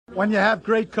When you have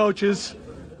great coaches,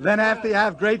 then after you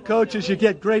have great coaches, you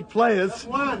get great players.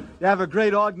 You have a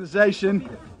great organization,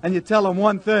 and you tell them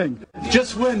one thing: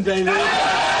 just win, baby.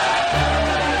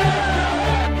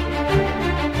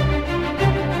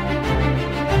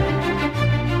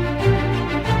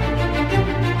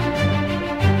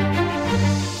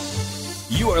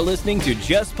 You are listening to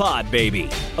Just Pod, baby,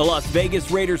 a Las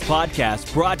Vegas Raiders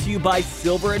podcast brought to you by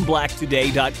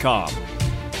silverandblacktoday.com.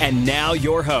 And now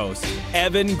your host,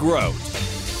 Evan Grote.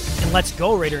 And let's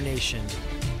go, Raider Nation.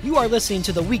 You are listening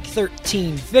to the Week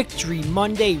 13 Victory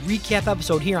Monday recap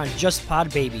episode here on Just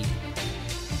Pod, baby.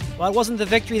 Well, it wasn't the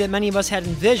victory that many of us had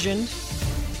envisioned,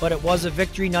 but it was a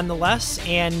victory nonetheless,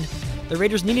 and the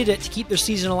Raiders needed it to keep their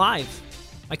season alive.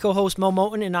 My co-host Mo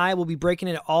Moton and I will be breaking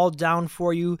it all down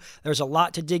for you. There's a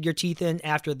lot to dig your teeth in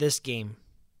after this game.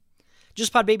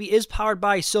 Just Pod Baby is powered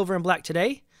by Silver and Black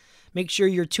Today. Make sure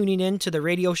you're tuning in to the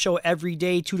radio show every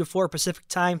day, 2 to 4 Pacific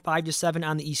time, 5 to 7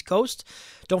 on the East Coast.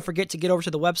 Don't forget to get over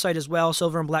to the website as well,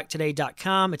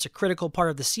 silverandblacktoday.com. It's a critical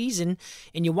part of the season,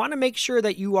 and you want to make sure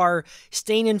that you are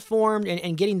staying informed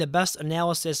and getting the best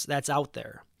analysis that's out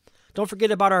there. Don't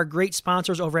forget about our great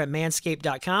sponsors over at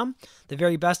manscaped.com, the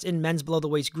very best in men's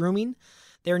below-the-waist grooming.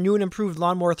 Their new and improved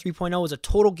Lawnmower 3.0 is a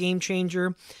total game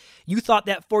changer. You thought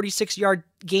that 46-yard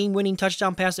game-winning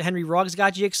touchdown pass to Henry Ruggs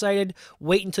got you excited?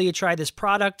 Wait until you try this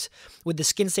product. With the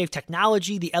skin-safe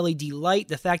technology, the LED light,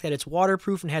 the fact that it's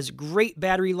waterproof and has great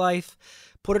battery life,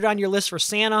 put it on your list for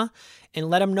Santa and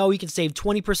let them know you can save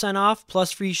 20% off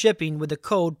plus free shipping with the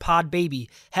code PODBABY.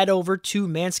 Head over to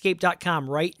manscaped.com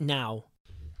right now.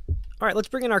 All right, let's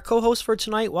bring in our co-host for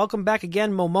tonight. Welcome back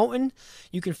again, Mo Moton.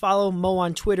 You can follow Mo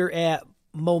on Twitter at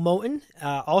Mo Moton.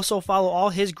 Also follow all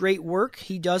his great work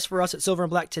he does for us at Silver and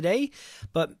Black Today,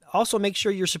 but also make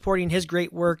sure you're supporting his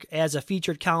great work as a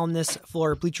featured columnist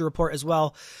for Bleacher Report as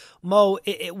well. Mo,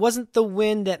 it wasn't the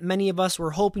win that many of us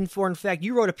were hoping for. In fact,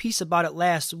 you wrote a piece about it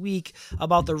last week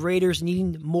about the Raiders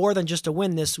needing more than just a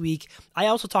win this week. I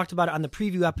also talked about it on the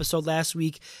preview episode last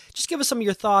week. Just give us some of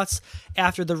your thoughts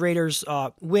after the Raiders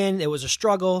win. It was a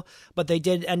struggle, but they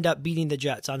did end up beating the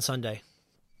Jets on Sunday.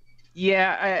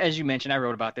 Yeah, as you mentioned, I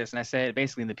wrote about this, and I said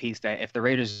basically in the piece that if the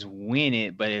Raiders win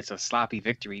it, but it's a sloppy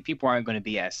victory, people aren't going to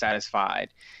be as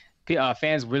satisfied.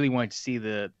 Fans really want to see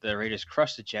the Raiders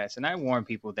crush the Jets, and I warn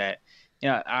people that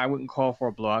I wouldn't call for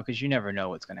a blowout because you never know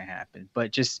what's going to happen.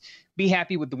 But just be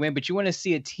happy with the win. But you want to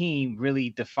see a team really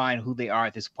define who they are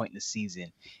at this point in the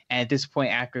season. And at this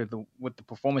point, after with the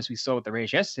performance we saw with the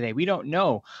Raiders yesterday, we don't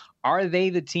know. Are they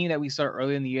the team that we saw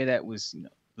earlier in the year that was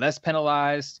less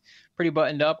penalized, pretty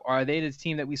buttoned up? Or are they the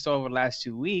team that we saw over the last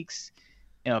 2 weeks?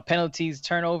 Penalties,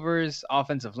 turnovers,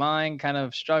 offensive line kind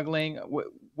of struggling.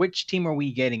 Which team are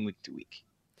we getting week to week?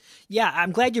 Yeah,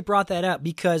 I'm glad you brought that up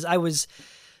because I was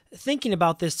thinking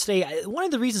about this today. One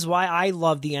of the reasons why I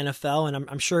love the NFL, and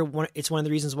I'm sure it's one of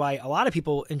the reasons why a lot of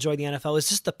people enjoy the NFL, is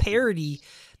just the parity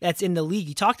that's in the league.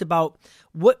 You talked about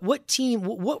what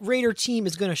Raider team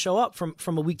is going to show up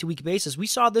from a week-to-week basis. We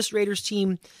saw this Raiders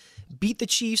team beat the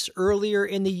Chiefs earlier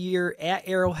in the year at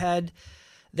Arrowhead.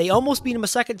 They almost beat them a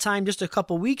second time just a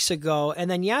couple weeks ago.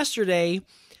 And then yesterday,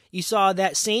 you saw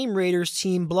that same Raiders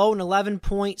team blow an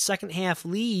 11-point second-half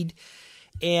lead.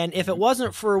 And if it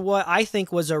wasn't for what I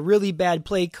think was a really bad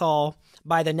play call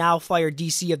by the now-fired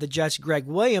DC of the Jets, Greg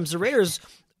Williams, the Raiders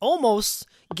almost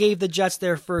gave the Jets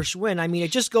their first win. I mean,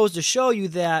 it just goes to show you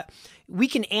that we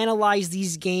can analyze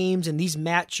these games and these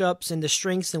matchups and the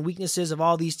strengths and weaknesses of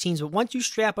all these teams, but once you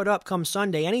strap it up come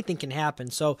Sunday, anything can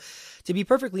happen. So to be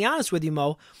perfectly honest with you,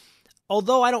 Mo,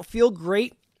 although I don't feel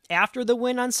great after the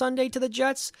win on Sunday to the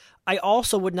Jets, I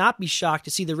also would not be shocked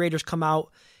to see the Raiders come out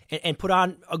and put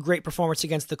on a great performance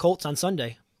against the Colts on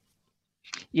Sunday.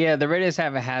 Yeah, the Raiders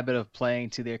have a habit of playing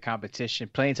to their competition,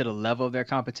 playing to the level of their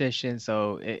competition.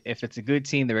 So if it's a good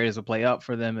team, the Raiders will play up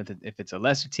for them. If it's a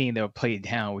lesser team, they'll play it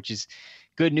down, which is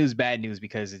good news, bad news,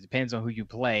 because it depends on who you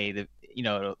play.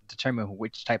 It'll determine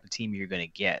which type of team you're going to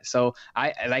get. So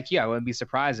I wouldn't be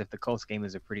surprised if the Colts game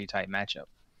is a pretty tight matchup.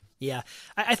 Yeah,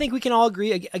 I think we can all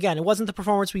agree. Again, it wasn't the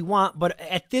performance we want, but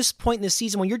at this point in the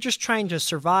season, when you're just trying to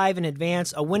survive and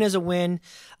advance, a win is a win.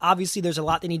 Obviously, there's a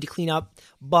lot they need to clean up,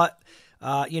 but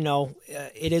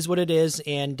it is what it is,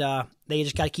 and they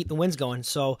just got to keep the wins going.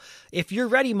 So if you're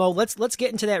ready, Mo, let's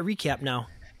get into that recap now.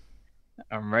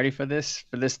 I'm ready for this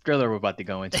thriller we're about to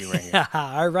go into right here.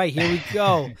 All right, here we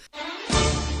go.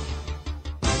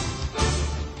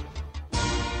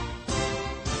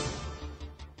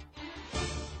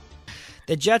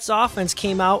 The Jets offense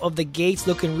came out of the gates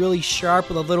looking really sharp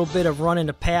with a little bit of run and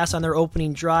a pass on their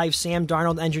opening drive. Sam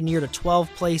Darnold engineered a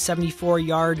 12-play,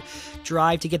 74-yard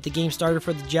drive to get the game started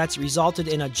for the Jets. It resulted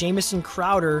in a Jamison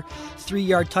Crowder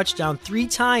 3-yard touchdown. 3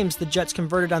 times the Jets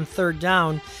converted on third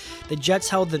down. The Jets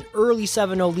held an early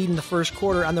 7-0 lead in the first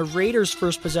quarter. On the Raiders'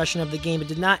 first possession of the game, it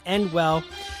did not end well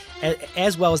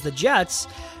as the Jets.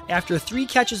 After 3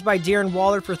 catches by Darren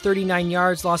Waller for 39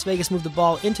 yards, Las Vegas moved the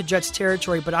ball into Jets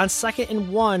territory, but on 2nd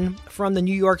and 1 from the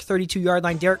New York 32-yard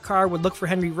line, Derek Carr would look for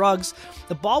Henry Ruggs.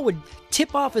 The ball would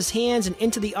tip off his hands and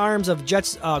into the arms of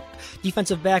Jets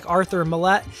defensive back Arthur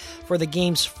Millette for the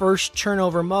game's first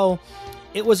turnover. Mo,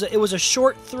 it was a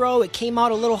short throw. It came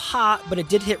out a little hot, but it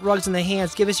did hit Ruggs in the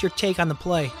hands. Give us your take on the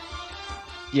play.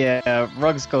 Yeah,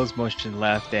 Ruggs goes motion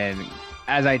left, and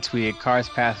as I tweeted, Carr's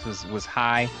pass was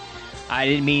high. I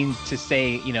didn't mean to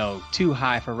say, too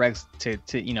high for Ruggs to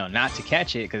not to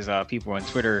catch it, because people on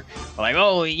Twitter are like,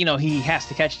 oh, he has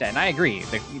to catch that. And I agree.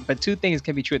 But 2 things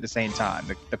can be true at the same time.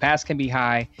 The pass can be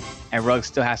high, and Ruggs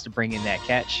still has to bring in that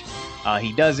catch.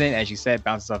 He doesn't. As you said,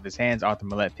 bounces off his hands. Arthur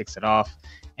Millette picks it off.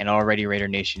 And already Raider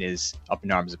Nation is up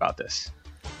in arms about this.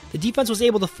 The defense was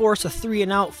able to force a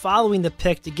 3-and-out following the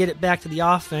pick to get it back to the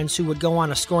offense, who would go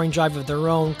on a scoring drive of their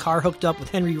own. Carr hooked up with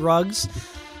Henry Ruggs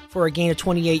for a gain of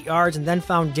 28 yards and then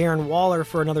found Darren Waller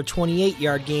for another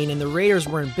 28-yard gain, and the Raiders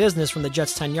were in business from the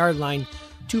Jets' 10-yard line.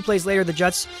 2 plays later,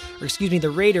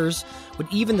 the Raiders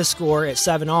would even the score at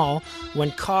 7-all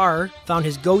when Carr found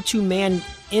his go-to man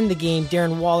in the game,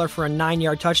 Darren Waller, for a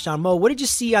 9-yard touchdown. Mo, what did you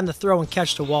see on the throw and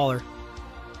catch to Waller?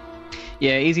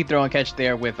 Yeah, easy throw and catch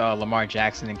there with Lamar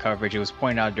Jackson in coverage. It was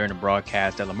pointed out during the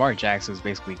broadcast that Lamar Jackson was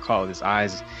basically caught with his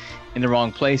eyes in the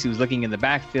wrong place. He was looking in the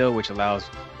backfield, which allows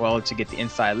Waller to get the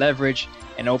inside leverage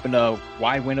and open a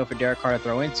wide window for Derek Carr to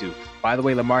throw into. By the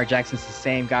way, Lamar Jackson's the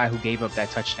same guy who gave up that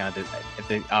touchdown at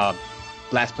the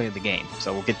last play of the game.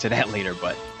 So we'll get to that later.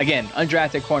 But again,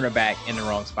 undrafted cornerback in the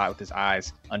wrong spot with his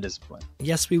eyes undisciplined.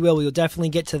 Yes, we will. We will definitely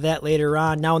get to that later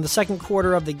on. Now, in the second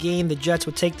quarter of the game, the Jets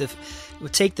would take the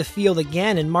field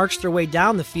again and march their way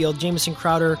down the field. Jamison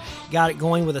Crowder got it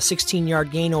going with a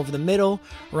 16-yard gain over the middle.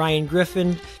 Ryan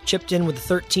Griffin chipped in with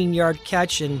a 13-yard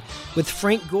catch. And with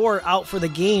Frank Gore out for the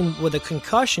game with a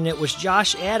concussion, it was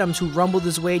Josh Adams who rumbled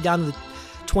his way down the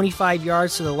 25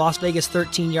 yards to the Las Vegas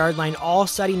 13-yard line, all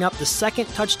setting up the second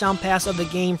touchdown pass of the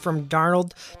game from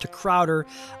Darnold to Crowder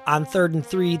on 3rd and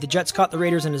 3. The Jets caught the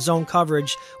Raiders in a zone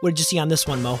coverage. What did you see on this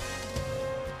one, Mo?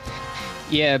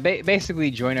 Yeah, basically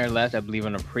Joyner left, I believe,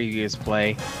 on a previous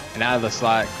play. And out of the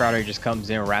slot, Crowder just comes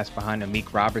in, wraps behind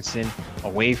Amik Robertson,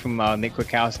 away from Nick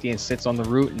Kwiatkowski, and sits on the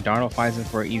route. And Darnold finds him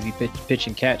for an easy pitch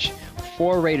and catch.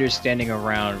 4 Raiders standing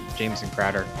around Jamison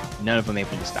Crowder, none of them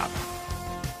able to stop him.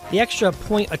 The extra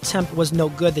point attempt was no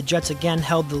good. The Jets again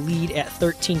held the lead at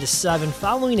 13-7.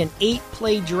 Following an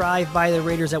 8-play drive by the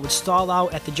Raiders that would stall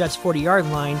out at the Jets' 40-yard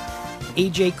line,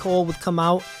 A.J. Cole would come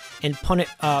out and punt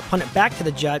it back to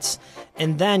the Jets.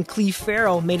 And then Cleve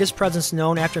Farrell made his presence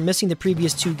known after missing the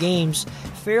previous 2 games.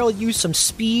 Farrell used some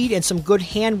speed and some good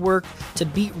handwork to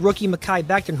beat rookie Mekhi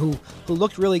Becton, who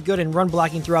looked really good in run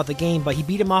blocking throughout the game, but he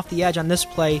beat him off the edge on this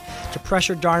play to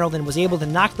pressure Darnold and was able to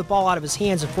knock the ball out of his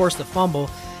hands and force the fumble.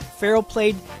 Farrell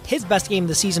played his best game of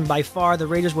the season by far. The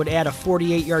Raiders would add a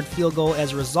 48-yard field goal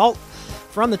as a result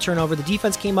from the turnover. The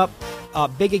defense came up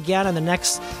big again on the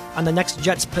next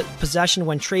Jets possession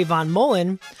when Trayvon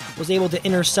Mullen was able to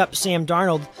intercept Sam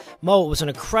Darnold. Mo, it was an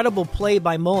incredible play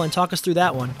by Mullen. Talk us through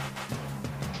that one.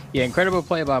 Yeah, incredible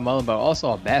play by Mullen, but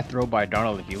also a bad throw by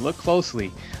Darnold. If you look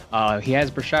closely, he has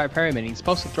Brashad Perryman. He's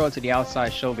supposed to throw it to the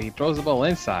outside shoulder. He throws the ball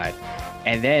inside,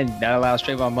 and then that allows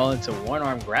Trayvon Mullen to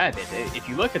one-arm grab it. If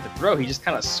you look at the throw, he just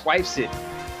kind of swipes it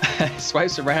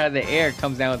right out of the air,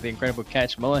 comes down with the incredible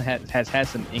catch. Mullen has had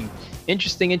some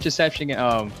interesting interception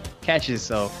catches,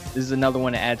 so this is another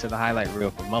one to add to the highlight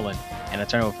reel for Mullen and a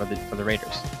turnover for the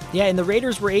Raiders. Yeah, and the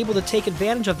Raiders were able to take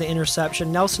advantage of the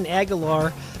interception. Nelson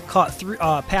Aguilar caught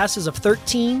passes of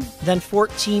 13, then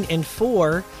 14 and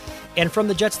 4. And from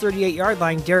the Jets' 38-yard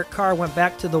line, Derek Carr went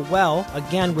back to the well,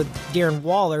 again with Darren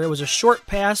Waller. It was a short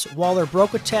pass. Waller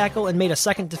broke a tackle and made a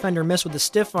second defender miss with a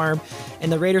stiff arm,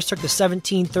 and the Raiders took the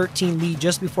 17-13 lead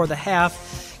just before the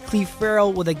half. Cleve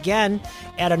Farrell would again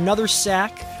add another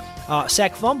sack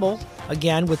fumble,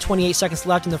 again with 28 seconds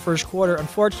left in the first quarter.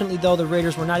 Unfortunately, though, the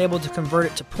Raiders were not able to convert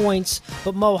it to points.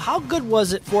 But, Mo, how good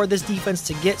was it for this defense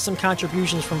to get some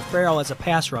contributions from Farrell as a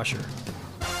pass rusher?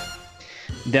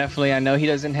 Definitely. I know he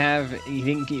didn't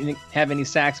have any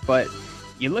sacks, but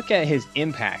you look at his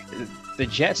impact. The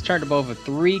Jets turned him over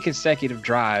 3 consecutive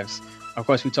drives Of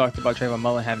course, we talked about Trayvon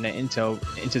Mullen having an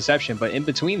interception, but in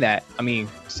between that, I mean,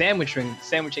 sandwiching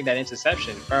that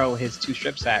interception, Ferrell hits 2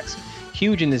 strip sacks.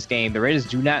 Huge in this game. The Raiders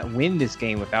do not win this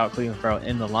game without Clelin Ferrell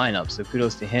in the lineup, so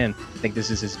kudos to him. I think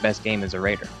this is his best game as a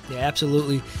Raider. Yeah,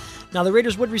 absolutely. Now, the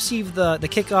Raiders would receive the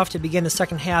kickoff to begin the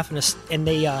second half, and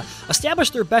they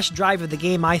established their best drive of the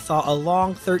game, I thought, a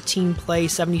long 13-play,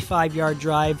 75-yard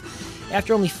drive.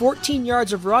 After only 14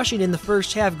 yards of rushing in the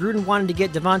first half, Gruden wanted to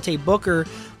get Devontae Booker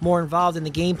more involved in the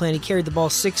game plan. He carried the ball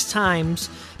 6 times,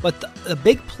 but the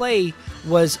big play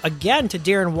was again to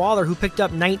Darren Waller, who picked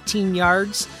up 19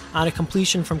 yards on a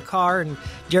completion from Carr, and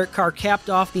Derek Carr capped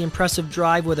off the impressive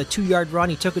drive with a 2-yard run.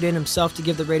 He took it in himself to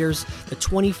give the Raiders the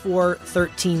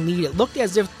 24-13 lead. It looked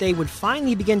as if they would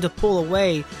finally begin to pull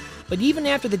away, but even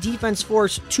after the defense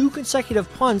forced 2 consecutive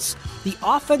punts, the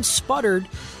offense sputtered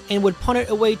and would punt it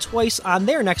away twice on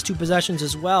their next 2 possessions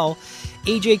as well.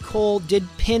 A.J. Cole did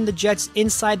pin the Jets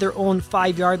inside their own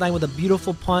 5-yard line with a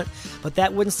beautiful punt, but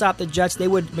that wouldn't stop the Jets. They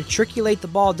would matriculate the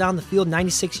ball down the field,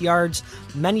 96 yards,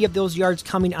 many of those yards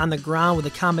coming on the ground with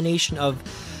a combination of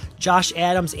Josh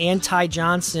Adams and Ty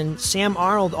Johnson. Sam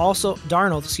Darnold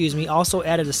also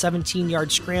added a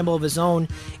 17-yard scramble of his own,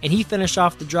 and he finished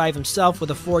off the drive himself with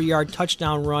a 4-yard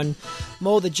touchdown run.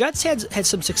 Mo, the Jets had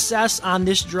some success on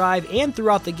this drive and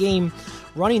throughout the game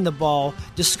running the ball.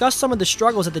 Discuss some of the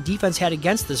struggles that the defense had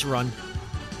against this run.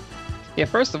 Yeah,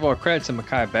 first of all, credit to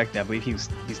Mekhi Becton. I believe he's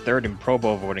 3rd in Pro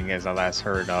Bowl voting, as I last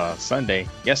heard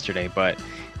yesterday, but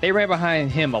they ran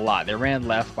behind him a lot. They ran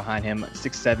left behind him,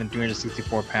 6'7",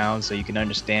 364 pounds, so you can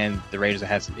understand the Raiders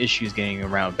had some issues getting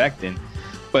around Becton.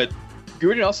 But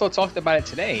Gruden also talked about it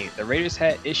today. The Raiders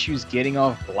had issues getting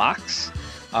off blocks.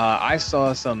 I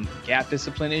saw some gap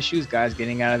discipline issues, guys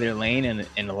getting out of their lane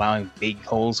and allowing big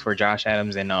holes for Josh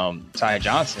Adams and Ty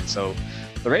Johnson. So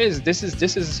the Raiders, this is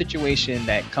a situation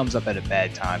that comes up at a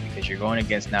bad time because you're going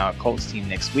against now a Colts team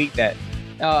next week that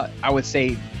I would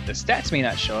say the stats may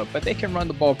not show it, but they can run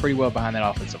the ball pretty well behind that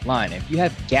offensive line. If you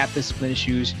have gap discipline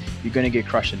issues, you're going to get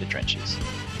crushed in the trenches.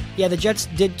 Yeah, the Jets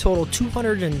did total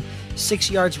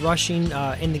 206 yards rushing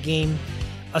in the game.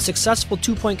 A successful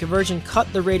 2-point conversion cut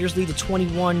the Raiders' lead to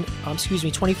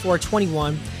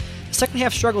 24-21. The second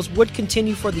half struggles would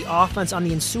continue for the offense. On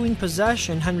the ensuing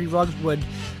possession, Henry Ruggs would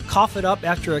cough it up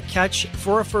after a catch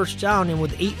for a first down, and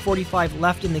with 8:45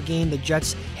 left in the game, the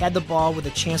Jets had the ball with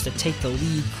a chance to take the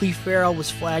lead. Clelin Ferrell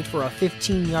was flagged for a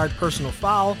 15-yard personal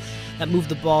foul that moved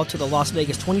the ball to the Las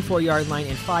Vegas 24-yard line,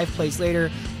 and 5 plays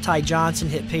later, Ty Johnson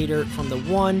hit pay dirt from the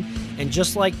 1, and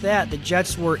just like that, the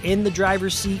Jets were in the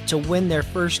driver's seat to win their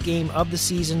first game of the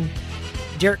season.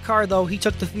 Derek Carr, though, he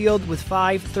took the field with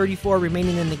 5:34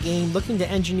 remaining in the game, looking to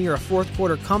engineer a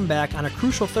fourth-quarter comeback on a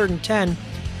crucial 3rd and 10.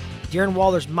 Darren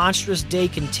Waller's monstrous day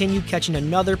continued, catching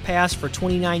another pass for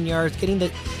 29 yards,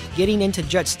 getting into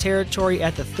Jets territory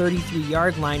at the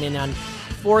 33-yard line, and on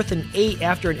 4th and 8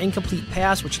 after an incomplete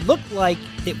pass, which looked like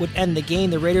it would end the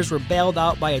game, the Raiders were bailed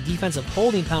out by a defensive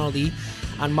holding penalty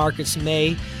on Marcus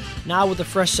May. Now with a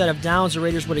fresh set of downs, the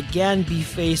Raiders would again be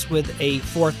faced with a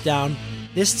 4th down,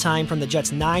 this time from the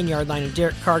Jets' 9-yard line, and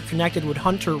Derek Carr connected with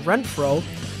Hunter Renfrow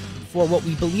for what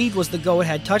we believed was the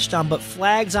go-ahead touchdown, but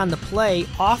flags on the play,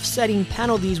 offsetting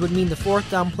penalties would mean the 4th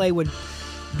down play would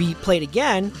be played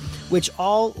again, which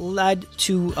all led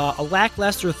to a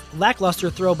lackluster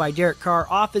throw by Derek Carr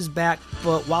off his back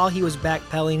foot while he was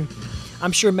backpedaling.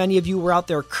 I'm sure many of you were out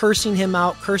there cursing him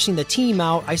out, cursing the team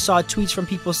out. I saw tweets from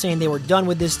people saying they were done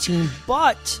with this team,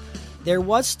 but there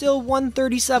was still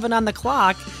 1:37 on the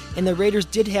clock, and the Raiders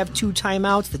did have 2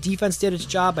 timeouts. The defense did its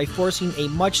job by forcing a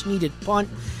much-needed punt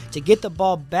to get the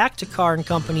ball back to Carr and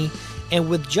company, and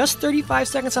with just 35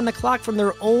 seconds on the clock from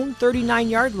their own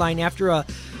 39-yard line after a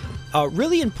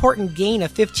really important gain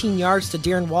of 15 yards to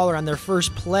Darren Waller on their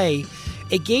first play,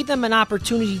 it gave them an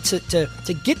opportunity to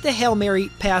get the Hail Mary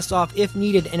pass off if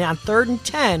needed, and on 3rd and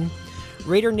 10,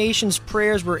 Raider Nation's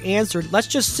prayers were answered. Let's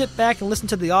just sit back and listen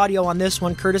to the audio on this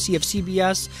one, courtesy of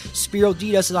CBS. Spiro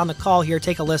Ditas is on the call here.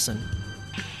 Take a listen.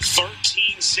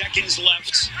 13 seconds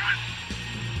left.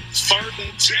 3rd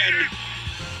and 10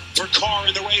 for Carr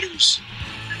and the Raiders.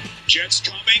 Jets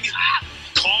coming.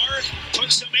 Carr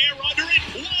puts some air under it.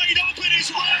 Wide open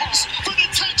is Ruggs for the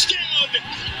touchdown.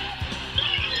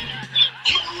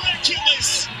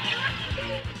 Miraculous.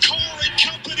 Carr and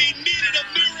company needed a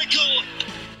miracle.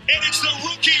 And it's the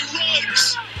rookie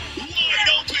Ruggs, wide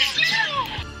open.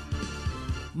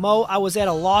 Mo, I was at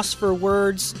a loss for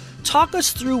words. Talk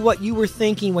us through what you were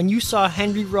thinking when you saw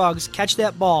Henry Ruggs catch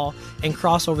that ball and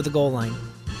cross over the goal line.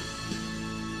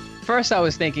 First, I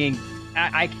was thinking,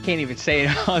 I can't even say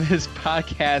it on this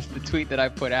podcast, the tweet that I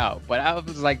put out, but I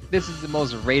was like, this is the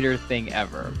most Raider thing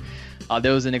ever.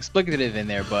 There was an explicative in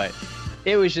there, but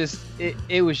it was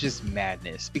just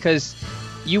madness because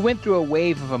you went through a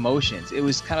wave of emotions. It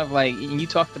was kind of like, and you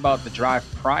talked about the drive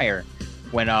prior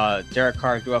when Derek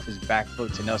Carr threw off his back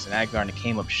foot to Nelson Aguilar and it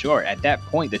came up short. At that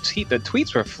point, the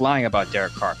tweets were flying about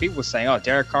Derek Carr. People were saying, "Oh,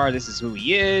 Derek Carr, this is who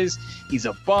he is. He's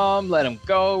a bum. Let him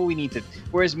go.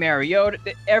 Where's Mariota?"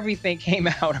 Everything came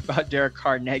out about Derek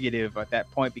Carr negative at that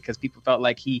point because people felt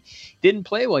like he didn't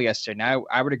play well yesterday. Now,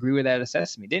 I would agree with that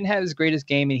assessment. He didn't have his greatest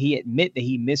game, and he admit that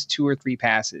he missed 2 or 3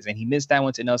 passes, and he missed that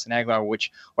one to Nelson Aguilar, what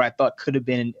I thought could have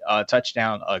been a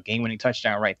touchdown, a game-winning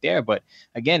touchdown right there. But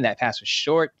again, that pass was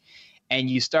short. And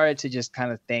you started to just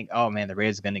kind of think, oh, man, the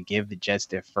Raiders are going to give the Jets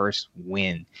their first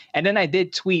win. And then I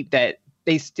did tweet that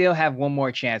they still have one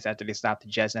more chance after they stop the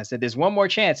Jets. And I said, there's one more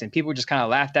chance. And people just kind of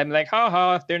laughed at me like,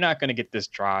 they're not going to get this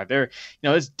drive.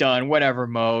 It's done. Whatever,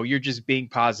 Mo. You're just being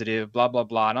positive, blah, blah,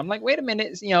 blah. And I'm like, wait a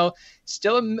minute.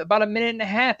 Still about a minute and a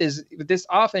half. With this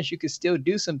offense, you could still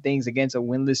do some things against a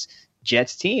winless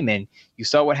Jets team. And you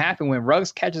saw what happened when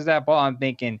Ruggs catches that ball. I'm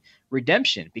thinking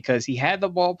redemption because he had the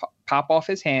ball pop off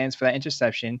his hands for that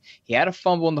interception. He had a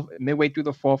fumble midway through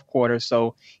the fourth quarter.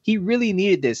 So he really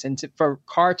needed this. And for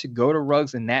Carr to go to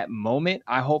Ruggs in that moment,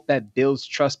 I hope that builds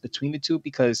trust between the two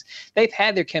because they've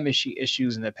had their chemistry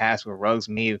issues in the past where Ruggs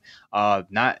may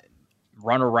not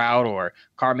run a route or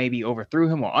Carr maybe overthrew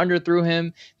him or underthrew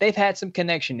him. They've had some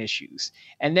connection issues.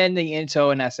 And then the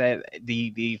intel, and I said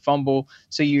the fumble.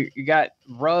 So you got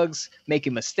Ruggs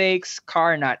making mistakes,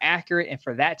 Carr not accurate. And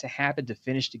for that to happen to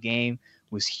finish the game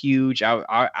was huge.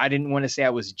 I didn't want to say I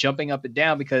was jumping up and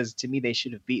down because to me they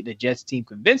should have beaten the Jets team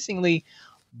convincingly,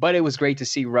 but it was great to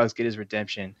see Ruggs get his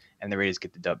redemption and the Raiders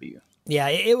get the W. Yeah,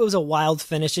 it was a wild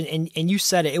finish, and you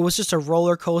said it. It was just a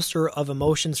roller coaster of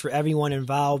emotions for everyone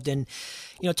involved. And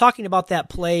talking about that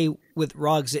play with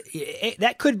Ruggs,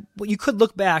 you could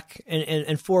look back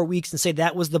in 4 weeks and say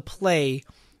that was the play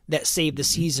that saved the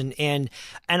season. And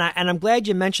I'm glad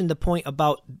you mentioned the point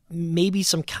about maybe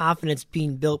some confidence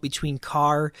being built between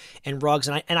Carr and Ruggs.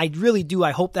 And I really do.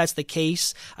 I hope that's the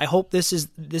case. I hope this is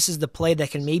the play that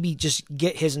can maybe just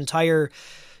get his entire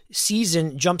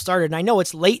season jump started. And I know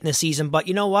it's late in the season, but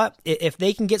you know what? If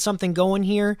they can get something going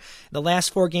here, the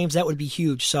last 4 games, that would be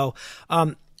huge. So,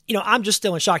 I'm just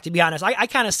still in shock, to be honest. I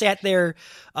kind of sat there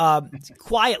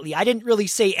quietly. I didn't really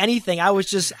say anything. I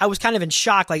was kind of in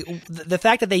shock. Like the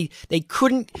fact that they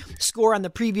couldn't score on the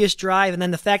previous drive, and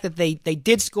then the fact that they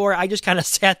did score, I just kind of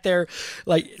sat there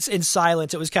like in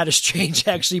silence. It was kind of strange,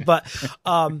 actually. But,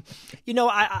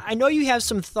 I know you have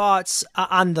some thoughts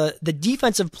on the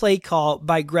defensive play call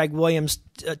by Greg Williams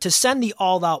to send the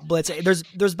all-out blitz.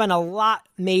 There's been a lot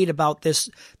made about this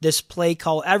play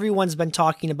call. Everyone's been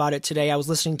talking about it today. I was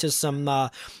listening to some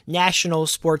national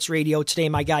sports radio today.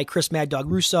 My guy Chris Mad Dog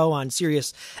Russo on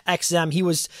Sirius XM.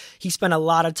 He spent a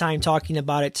lot of time talking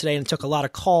about it today and took a lot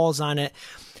of calls on it.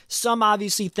 Some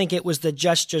obviously think it was the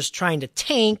Jets just trying to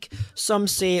tank. Some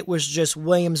say it was just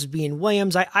Williams being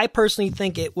Williams. I personally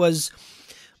think it was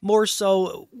more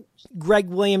so Greg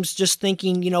Williams just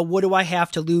thinking, what do I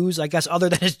have to lose? I guess other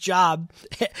than his job,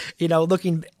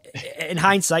 looking in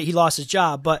hindsight, he lost his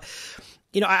job. But,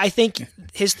 I think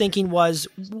his thinking was,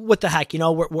 what the heck, we're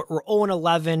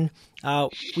 0-11.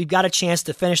 We've got a chance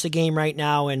to finish the game right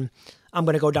now, and I'm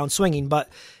going to go down swinging. But,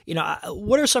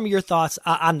 what are some of your thoughts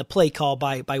on the play call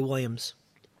by Williams?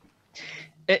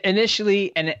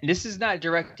 Initially, and this is not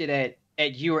directed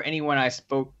at you or anyone I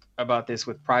spoke about this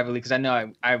with privately, because I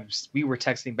know we were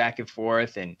texting back and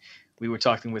forth, and we were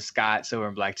talking with Scott Silver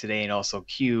and Black today, and also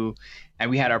Q,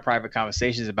 and we had our private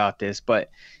conversations about this.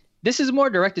 But this is more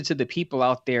directed to the people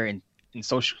out there in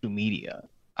social media.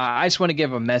 I just want to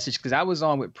give a message because I was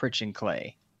on with Pritch and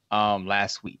Clay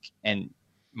last week, and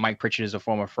Mike Pritchard is a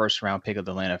former first-round pick of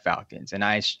the Atlanta Falcons, and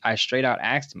I straight out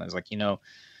asked him, I was like, a lot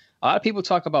of people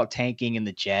talk about tanking and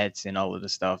the Jets and all of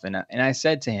this stuff, and I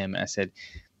said to him,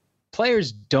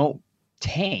 players don't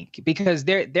tank because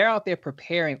they're out there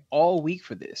preparing all week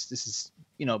for this. This is,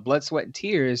 blood, sweat, and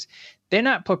tears. They're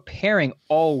not preparing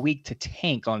all week to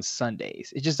tank on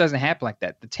Sundays. It just doesn't happen like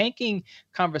that. The tanking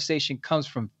conversation comes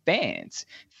from fans.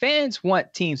 Fans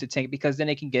want teams to tank because then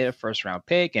they can get a first-round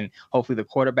pick and hopefully the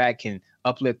quarterback can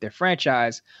uplift their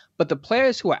franchise. But the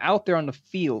players who are out there on the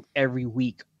field every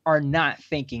week are not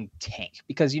thinking tank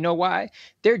because you know why?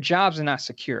 Their jobs are not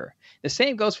secure. The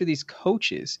same goes for these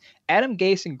coaches. Adam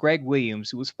Gase and Greg Williams,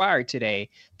 who was fired today,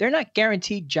 they're not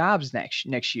guaranteed jobs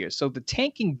next year. So the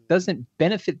tanking doesn't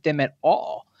benefit them at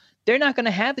all. They're not going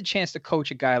to have the chance to coach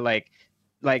a guy like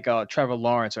like Trevor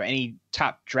Lawrence or any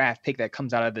top draft pick that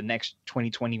comes out of the next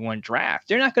 2021 draft.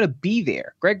 They're not going to be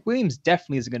there. Greg Williams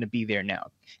definitely is going to be there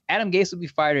now. Adam Gase will be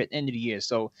fired at the end of the year.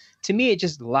 So to me, it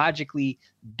just logically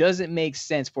doesn't make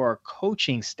sense for our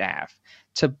coaching staff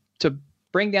to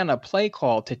bring down a play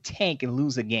call to tank and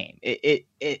lose a game.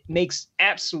 It makes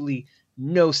absolutely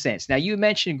no sense. Now, you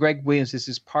mentioned Greg Williams. This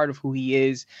is part of who he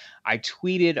is. I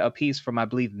tweeted a piece from, I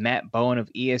believe, Matt Bowen of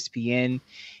ESPN.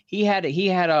 He had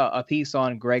a piece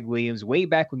on Greg Williams way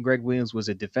back when Greg Williams was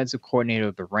a defensive coordinator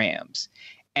of the Rams.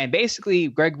 And basically,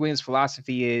 Greg Williams'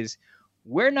 philosophy is,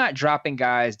 we're not dropping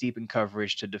guys deep in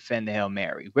coverage to defend the Hail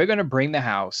Mary. We're going to bring the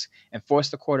house and force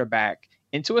the quarterback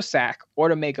into a sack or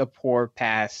to make a poor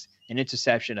pass, an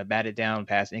interception, a batted down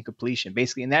pass, incompletion,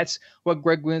 basically. And that's what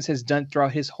Greg Williams has done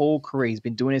throughout his whole career. He's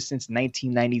been doing it since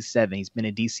 1997. He's been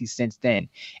in DC since then.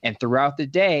 And throughout the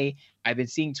day, I've been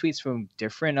seeing tweets from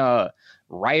different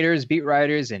writers, beat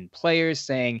writers, and players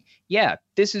saying, yeah,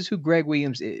 this is who Greg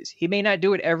Williams is. He may not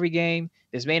do it every game.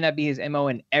 This may not be his MO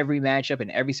in every matchup,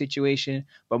 in every situation,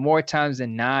 but more times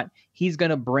than not, he's going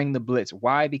to bring the blitz.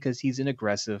 Why? Because he's an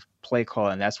aggressive play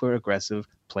caller, and that's what aggressive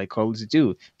play callers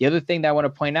do. The other thing that I want to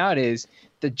point out is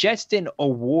the Jets didn't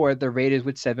award the Raiders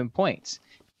with 7 points.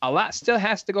 A lot still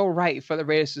has to go right for the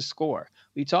Raiders to score.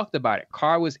 We talked about it.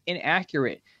 Carr was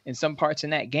inaccurate in some parts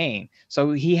in that game,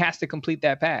 so he has to complete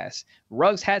that pass.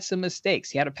 Ruggs had some mistakes.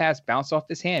 He had a pass bounce off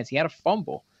his hands. He had a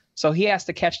fumble, so he has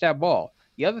to catch that ball.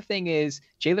 The other thing is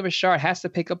Jalen Richard has to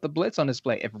pick up the blitz on this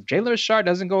play. If Jalen Richard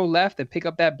doesn't go left and pick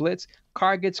up that blitz,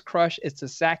 Carr gets crushed. It's a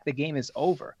sack. The game is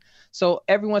over. So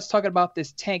everyone's talking about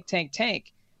this tank.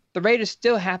 The Raiders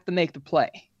still have to make the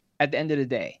play at the end of the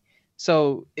day.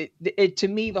 So it to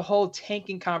me, the whole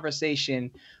tanking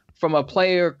conversation from a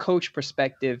player coach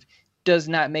perspective does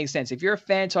not make sense. If you're a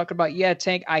fan talking about, yeah,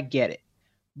 tank, I get it.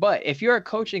 But if you're a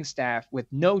coaching staff with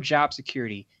no job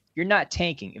security, you're not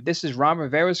tanking. If this is Ron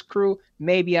Rivera's crew,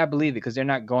 maybe I believe it because they're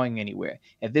not going anywhere.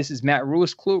 If this is Matt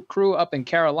Rule's crew up in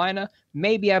Carolina,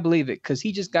 maybe I believe it because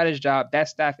he just got his job. That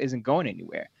staff isn't going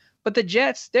anywhere. But the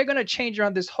Jets, they're going to change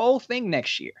around this whole thing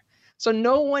next year. So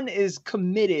no one is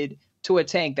committed to a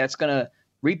tank that's going to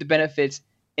reap the benefits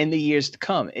in the years to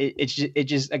come. It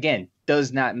just again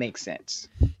does not make sense.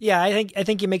 Yeah, I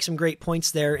think you make some great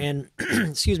points there. And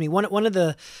excuse me, one of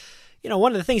the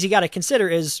things you got to consider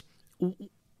is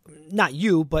not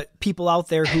you, but people out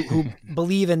there who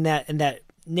believe in that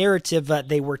narrative that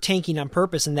they were tanking on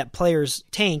purpose and that players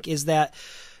tank is that,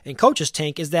 and coaches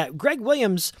tank is that Greg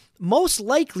Williams most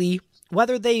likely,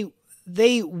 whether they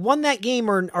won that game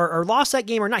or lost that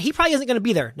game or not, he probably isn't going to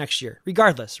be there next year,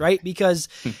 regardless, right? Because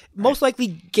most likely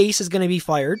Gase is going to be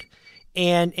fired,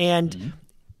 and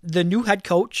the new head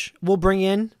coach will bring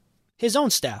in his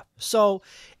own staff. So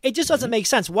it just doesn't make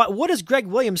sense. What does Greg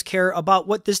Williams care about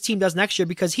what this team does next year?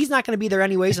 Because he's not going to be there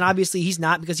anyways, and obviously he's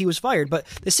not because he was fired. But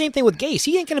the same thing with Gase.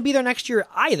 He ain't going to be there next year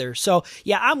either. So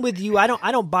yeah, I'm with you. I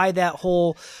don't buy that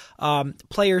whole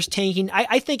players tanking.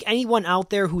 I think anyone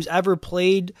out there who's ever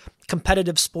played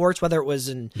competitive sports, whether it was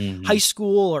in high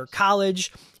school or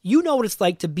college, you know what it's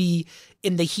like to be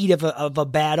in the heat of a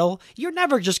battle. You're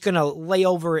never just going to lay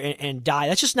over and die.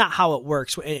 That's just not how it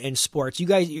works in sports. You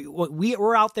guys,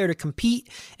 we're out there to compete,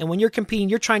 and when you're competing,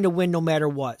 you're trying to win no matter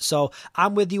what. So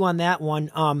I'm with you on that one.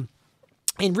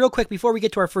 And real quick, before we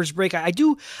get to our first break, I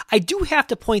do have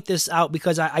to point this out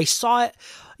because I saw it.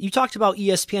 You talked about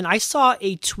ESPN. I saw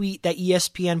a tweet that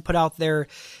ESPN put out there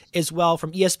as well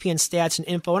from ESPN Stats and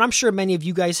Info, and I'm sure many of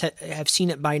you guys have seen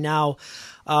it by now.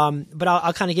 But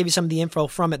I'll kind of give you some of the info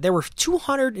from it. There were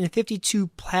 252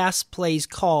 pass plays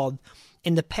called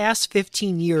in the past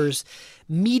 15 years,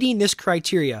 meeting this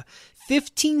criteria: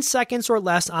 15 seconds or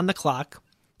less on the clock.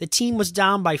 The team was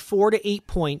down by 4 to 8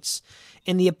 points,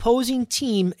 and the opposing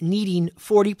team needing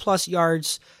 40-plus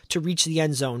yards to reach the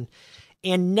end zone.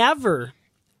 And never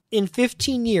in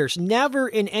 15 years, never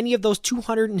in any of those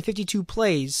 252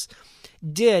 plays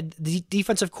did the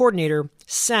defensive coordinator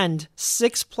send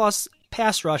 6+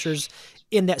 pass rushers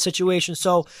in that situation.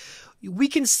 So we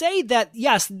can say that,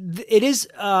 yes, it is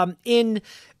in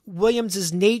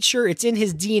Williams' nature, it's in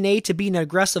his DNA to be an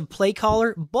aggressive play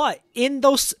caller, but in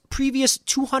those previous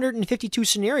 252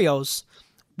 scenarios,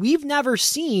 we've never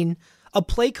seen a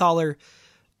play caller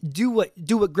do what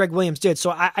Greg Williams did.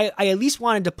 So I at least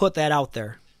wanted to put that out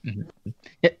there. Mm-hmm.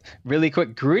 Yeah, really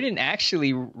quick, Gruden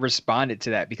actually responded to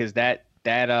that because that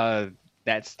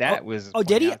stat was. Oh,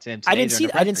 did he? I didn't see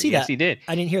that. Yes, he did.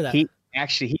 I didn't hear that. He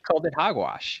called it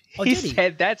hogwash. He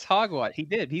said that's hogwash. He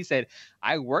did. He said,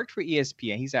 I worked for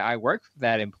ESPN. He said, I worked for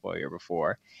that employer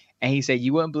before, And he said,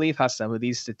 you wouldn't believe how some of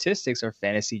these statistics are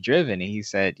fantasy driven. And he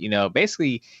said,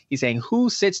 basically he's saying who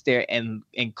sits there and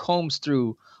combs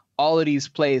through all of these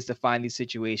plays to find these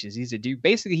situations. He said,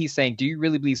 he's saying, do you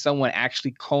really believe someone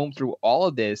actually combed through all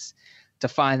of this to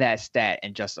find that stat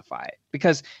and justify it?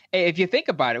 Because if you think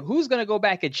about it, who's going to go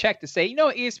back and check to say,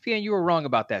 ESPN, you were wrong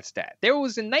about that stat? There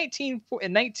was in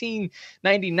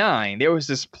 1999, there was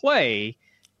this play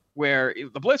where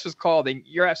the blitz was called, and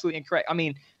you're absolutely incorrect. I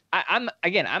mean, I'm not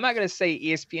going to say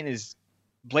ESPN is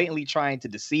blatantly trying to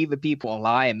deceive the people and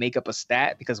lie and make up a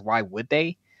stat, because why would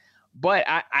they? But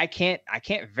I can't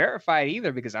verify it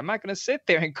either, because I'm not going to sit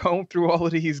there and comb through all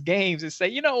of these games and say,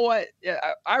 you know what?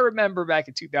 I remember back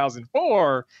in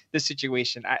 2004, this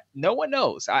situation. No one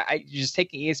knows. I just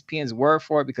taking ESPN's word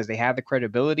for it because they have the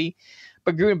credibility.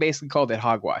 But Gruden basically called it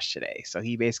hogwash today. So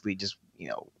he basically just,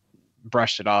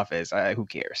 brushed it off as who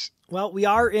cares? Well, we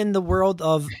are in the world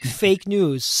of fake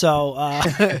news, so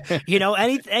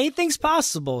anything's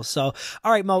possible. So,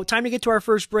 all right, Mo, time to get to our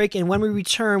first break, and when we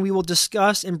return, we will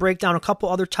discuss and break down a couple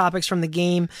other topics from the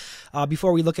game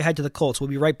before we look ahead to the Colts. We'll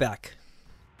be right back.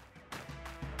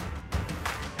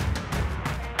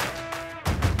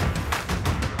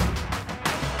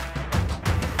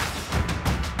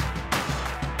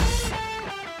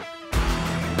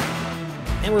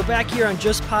 And we're back here on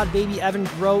Just Pod Baby. Evan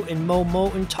Grote and Mo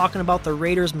Moton talking about the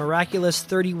Raiders' miraculous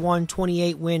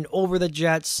 31-28 win over the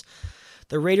Jets.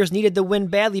 The Raiders needed the win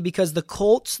badly because the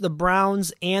Colts, the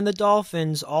Browns, and the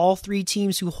Dolphins, all three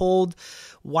teams who hold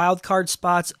wild card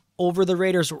spots over the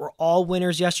Raiders, were all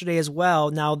winners yesterday as well.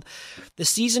 Now, the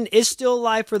season is still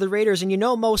alive for the Raiders. And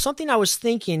Mo, something I was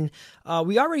thinking,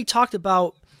 we already talked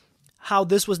about how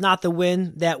this was not the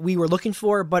win that we were looking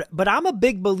for, but I'm a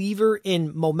big believer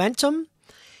in momentum.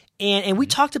 And we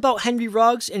talked about Henry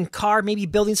Ruggs and Carr maybe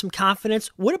building some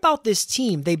confidence. What about this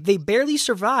team? They barely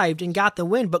survived and got the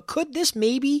win, but could this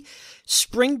maybe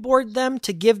springboard them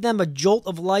to give them a jolt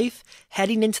of life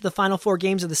heading into the final 4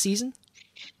 games of the season?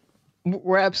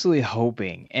 We're absolutely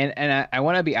hoping. And I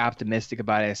want to be optimistic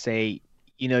about it and say,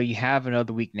 you have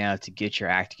another week now to get your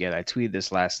act together. I tweeted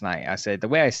this last night. I said, the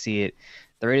way I see it,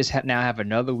 the Raiders now have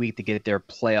another week to get their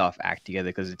playoff act together,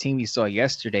 because the team you saw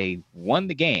yesterday won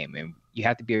the game, and you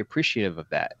have to be appreciative of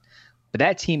that. But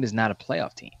that team is not a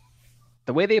playoff team.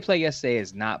 The way they played yesterday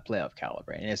is not playoff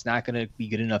caliber, and it's not going to be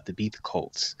good enough to beat the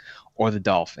Colts or the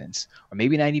Dolphins, or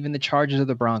maybe not even the Chargers or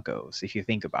the Broncos, if you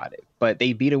think about it. But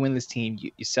they beat a winless team.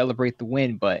 You celebrate the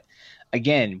win. But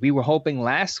again, we were hoping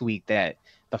last week that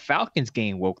the Falcons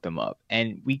game woke them up,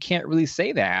 and we can't really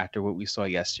say that after what we saw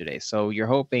yesterday. So you're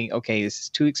hoping, okay, this is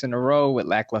 2 weeks in a row with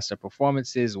lackluster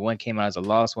performances. One came out as a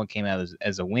loss, one came out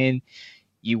as a win.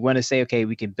 You want to say, okay,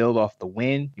 we can build off the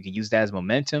win. You can use that as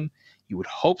momentum. You would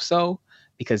hope so,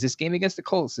 because this game against the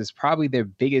Colts is probably their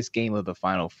biggest game of the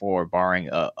Final Four, barring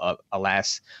a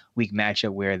last week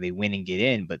matchup where they win and get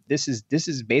in. But this is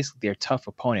basically their tough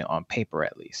opponent on paper,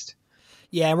 at least.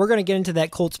 Yeah, and we're going to get into that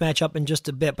Colts matchup in just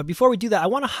a bit. But before we do that, I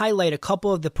want to highlight a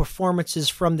couple of the performances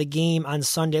from the game on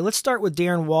Sunday. Let's start with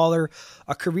Darren Waller.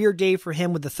 A career day for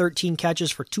him with the 13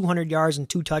 catches for 200 yards and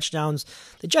 2 touchdowns.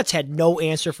 The Jets had no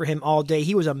answer for him all day.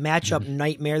 He was a matchup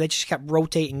nightmare. They just kept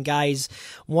rotating guys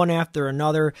one after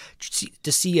another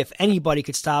to see if anybody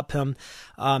could stop him.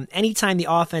 Anytime the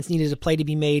offense needed a play to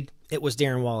be made, it was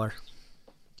Darren Waller.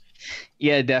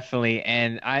 Yeah, definitely.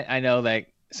 And I know that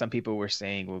some people were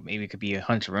saying, well, maybe it could be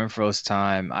Hunter Renfrow's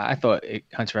time. I thought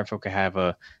Hunter Renfrow could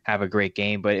have a great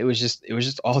game, but it was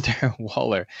just all Darren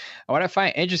Waller. And what I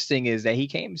find interesting is that he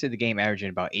came to the game averaging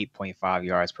about 8.5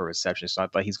 yards per reception. So I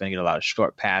thought he's going to get a lot of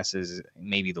short passes.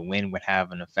 Maybe the wind would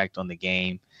have an effect on the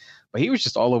game. But he was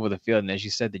just all over the field. And as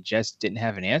you said, the Jets didn't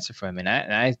have an answer for him. And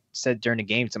I said during the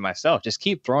game to myself, just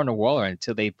keep throwing to Waller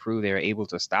until they prove they're able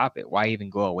to stop it. Why even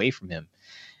go away from him?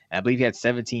 I believe he had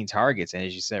 17 targets, and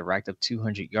as you said, racked up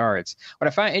 200 yards. What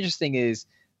I find interesting is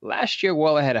last year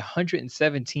Waller had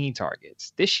 117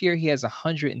 targets. This year he has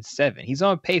 107. He's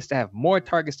on pace to have more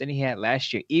targets than he had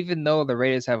last year, even though the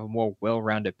Raiders have a more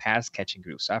well-rounded pass-catching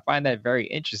group. So I find that very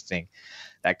interesting.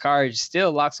 That Carr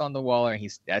still locks on the Waller, and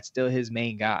that's still his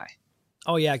main guy.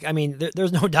 Oh yeah, I mean,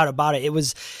 there's no doubt about it. It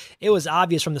was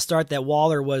obvious from the start that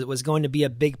Waller was going to be a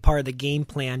big part of the game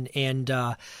plan. And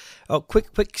a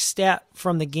quick stat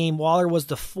from the game: Waller was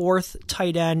the 4th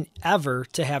tight end ever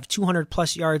to have 200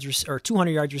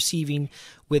 yards receiving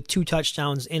with 2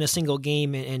 touchdowns in a single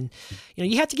game. And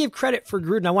you have to give credit for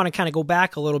Gruden. I want to kind of go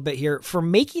back a little bit here for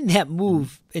making that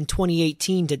move in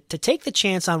 2018 to take the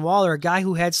chance on Waller, a guy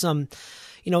who had some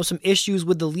issues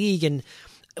with the league. And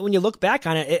when you look back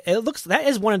on it, it looks that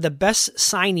is one of the best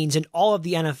signings in all of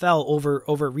the NFL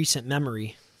over recent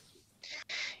memory.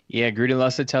 Yeah, Gruden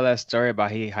loves to tell that story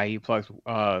about how he plucked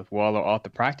Waller off the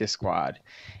practice squad,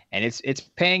 and it's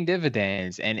paying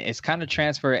dividends, and it's kind of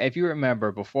transfer. If you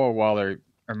remember, before Waller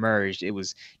emerged, it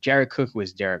was Jared Cook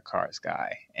was Derek Carr's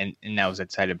guy, and that was a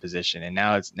tight end position, and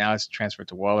now it's transferred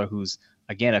to Waller, who's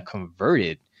again a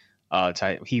converted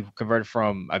tight. He converted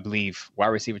from, I believe, wide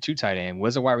receiver to tight end.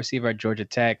 Was a wide receiver at Georgia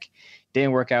Tech.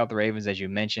 Didn't work out with the Ravens, as you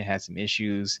mentioned. Had some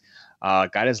issues.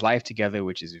 Got his life together,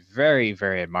 which is very,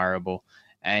 very admirable.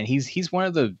 And he's one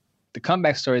of the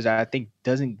comeback stories that I think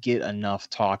doesn't get enough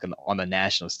talk on the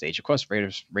national stage. Of course,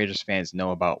 Raiders fans know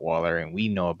about Waller, and we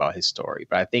know about his story.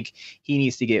 But I think he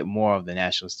needs to get more of the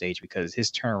national stage because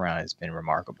his turnaround has been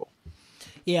remarkable.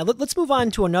 Yeah, let's move on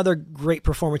to another great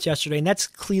performance yesterday, and that's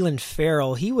Clelin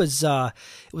Ferrell. It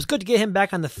was good to get him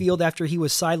back on the field after he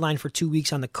was sidelined for 2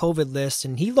 weeks on the COVID list,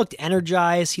 and he looked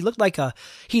energized. He looked like a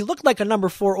number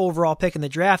 4 overall pick in the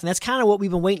draft, and that's kind of what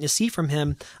we've been waiting to see from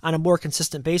him on a more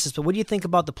consistent basis. But what do you think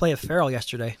about the play of Ferrell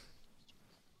yesterday?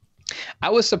 I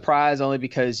was surprised only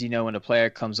because, when a player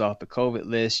comes off the COVID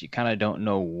list, you kind of don't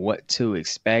know what to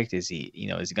expect. Is he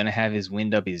going to have his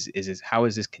wind up? How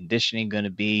is his conditioning going to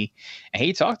be? And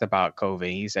he talked about COVID.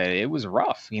 He said it was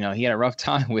rough. He had a rough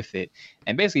time with it.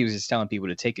 And basically he was just telling people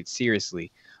to take it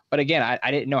seriously. But again,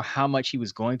 I didn't know how much he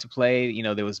was going to play.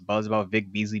 There was buzz about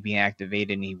Vic Beasley being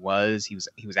activated, and he was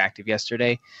active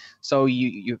yesterday. So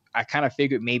I kind of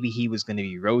figured maybe he was going to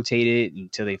be rotated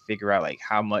until they figure out like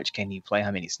how much can he play,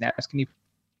 how many snaps can he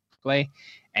play,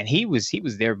 and he was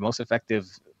their most effective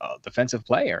defensive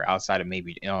player outside of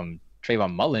maybe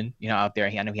Trayvon Mullen, out there.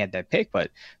 I know he had that pick,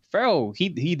 but Ferrell,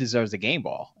 he deserves the game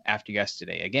ball after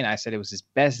yesterday. Again, I said it was his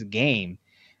best game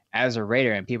as a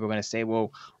Raider, and people are going to say,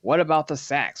 well, what about the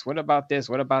sacks? What about this?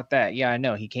 What about that? Yeah, I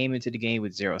know he came into the game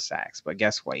with 0 sacks, but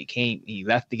guess what? He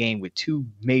left the game with 2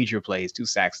 major plays, 2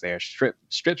 sacks there,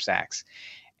 strip sacks,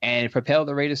 and propelled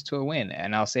the Raiders to a win.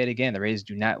 And I'll say it again, the Raiders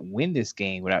do not win this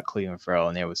game without Clelin Ferrell.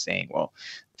 And they were saying, well,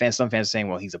 some fans are saying,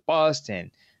 well, he's a bust,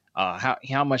 and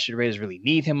how much do the Raiders really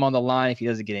need him on the line if he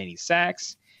doesn't get any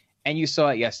sacks? And you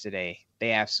saw it yesterday.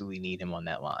 They absolutely need him on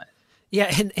that line. Yeah,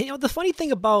 and the funny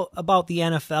thing about the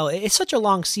NFL, it's such a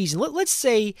long season.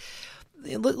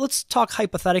 Let's talk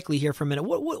hypothetically here for a minute.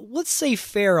 Let's say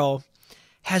Ferrell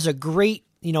has a great,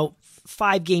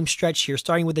 5-game stretch here,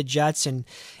 starting with the Jets, and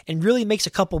really makes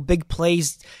a couple big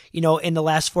plays, in the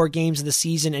last 4 games of the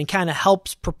season, and kind of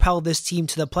helps propel this team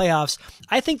to the playoffs.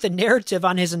 I think the narrative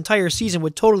on his entire season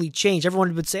would totally change.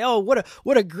 Everyone would say, "Oh,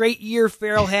 what a great year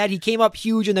Ferrell had. He came up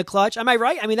huge in the clutch." Am I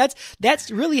right? I mean,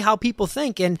 that's really how people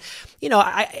think, and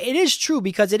it is true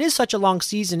because it is such a long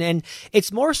season, and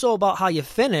it's more so about how you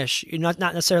finish, not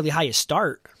necessarily how you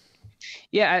start.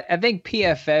 Yeah, I think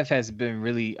PFF has been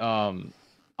really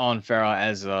on Ferrell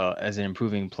as an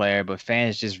improving player, but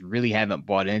fans just really haven't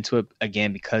bought into it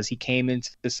again because he came into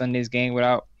the Sunday's game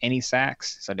without any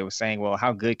sacks. So they were saying, well,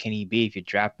 how good can he be if you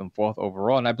draft him 4th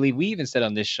overall? And I believe we even said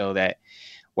on this show that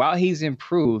while he's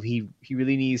improved, he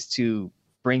really needs to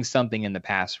bring something in the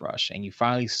pass rush. And you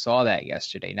finally saw that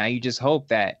yesterday. Now you just hope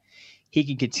that he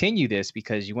can continue this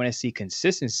because you want to see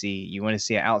consistency. You want to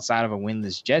see it outside of a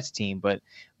winless Jets team. But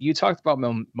you talked about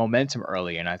momentum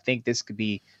earlier, and I think this could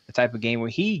be the type of game where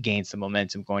he gains some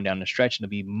momentum going down the stretch, and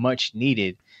it'll be much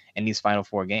needed in these final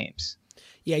 4 games.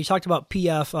 Yeah, you talked about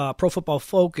PF, Pro Football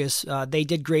Focus. They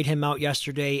did grade him out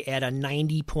yesterday at a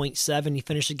 90.7. He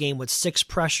finished the game with 6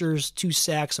 pressures, 2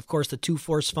 sacks, of course, the 2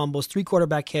 forced fumbles, 3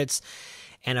 quarterback hits,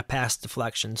 and a pass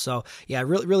deflection. So, yeah,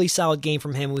 really, really solid game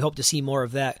from him. We hope to see more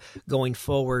of that going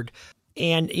forward.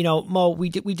 And, Mo, we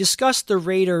discussed the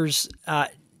Raiders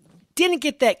didn't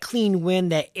get that clean win,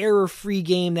 that error-free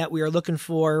game that we are looking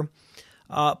for.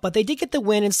 But they did get the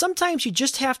win, and sometimes you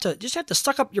just have to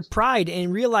suck up your pride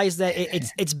and realize that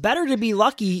it's better to be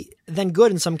lucky than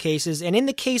good in some cases. And in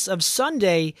the case of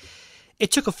Sunday,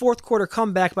 it took a 4th quarter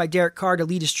comeback by Derek Carr to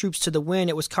lead his troops to the win.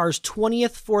 It was Carr's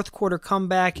 20th 4th quarter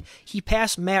comeback. He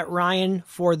passed Matt Ryan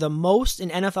for the most in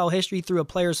NFL history through a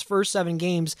player's first 7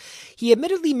 games. He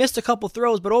admittedly missed a couple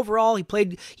throws, but overall he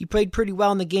played pretty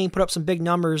well in the game, put up some big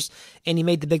numbers, and he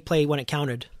made the big play when it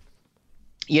counted.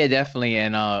 Yeah, definitely.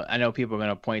 And I know people are going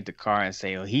to point to Carr and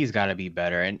say, well, he's got to be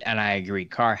better. And I agree.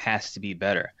 Carr has to be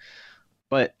better.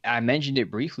 But I mentioned it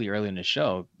briefly earlier in the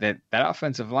show that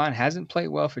offensive line hasn't played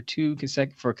well for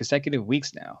consecutive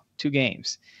weeks now, 2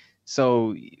 games.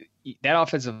 So that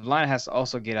offensive line has to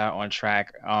also get out on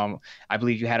track. I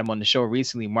believe you had him on the show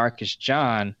recently, Marcus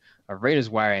John of Raiders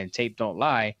Wire and Tape Don't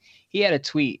Lie. He had a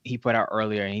tweet he put out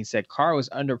earlier, and he said Carr was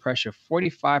under pressure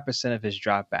 45% of his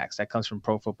dropbacks. That comes from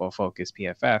Pro Football Focus,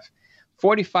 PFF.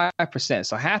 45%.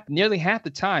 So nearly half the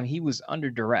time he was under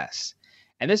duress.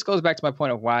 And this goes back to my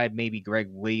point of why maybe Greg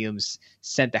Williams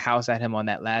sent the house at him on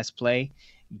that last play.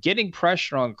 Getting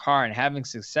pressure on Carr and having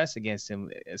success against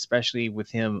him, especially with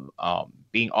him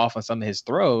being off on some of his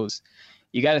throws,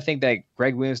 you got to think that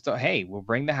Greg Williams thought, hey, we'll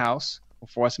bring the house, we'll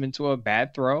force him into a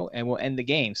bad throw, and we'll end the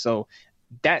game. So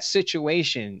that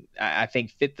situation, I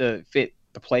think, fit the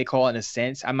play call in a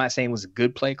sense. I'm not saying it was a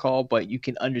good play call, but you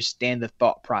can understand the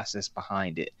thought process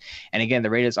behind it. And again, the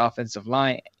Raiders' offensive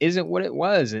line isn't what it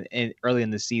was early in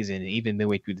the season, and even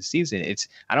midway through the season.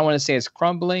 I don't want to say it's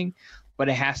crumbling, but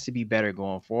it has to be better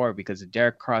going forward, because if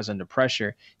Derek Carr's under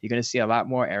pressure, you're going to see a lot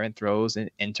more errant throws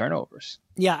and turnovers.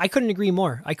 Yeah, I couldn't agree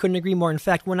more. In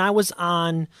fact, when I was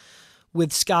on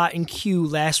with Scott and Q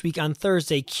last week on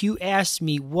Thursday, Q asked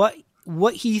me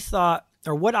what he thought,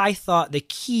 or what I thought the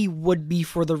key would be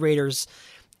for the Raiders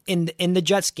in the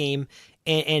Jets game.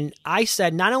 And I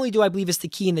said, not only do I believe it's the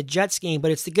key in the Jets game,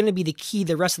 but it's going to be the key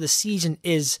the rest of the season,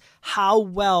 is how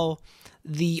well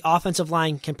the offensive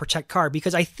line can protect Carr.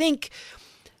 Because I think,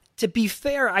 to be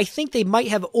fair, I think they might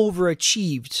have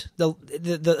overachieved the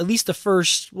at least the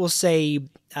first, we'll say,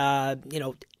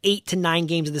 8 to 9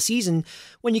 games of the season,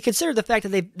 when you consider the fact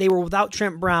that they were without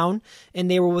Trent Brown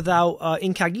and they were without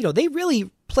Incognito. They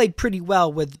really played pretty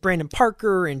well with Brandon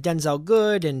Parker and Denzel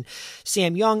Good and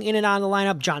Sam Young in and out of the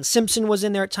lineup. John Simpson was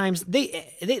in there at times.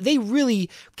 They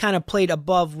really kind of played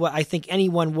above what I think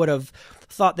anyone would have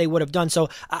thought they would have done. So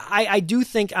I do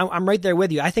think I'm right there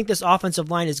with you. I think this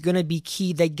offensive line is going to be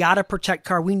key. They got to protect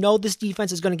Carr. We know this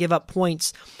defense is going to give up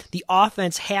points. The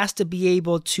offense has to be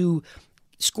able to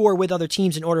score with other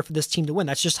teams in order for this team to win.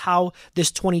 That's just how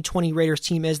this 2020 Raiders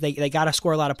team is. They got to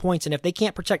score a lot of points. And if they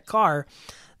can't protect Carr,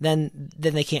 then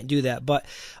they can't do that. But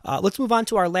let's move on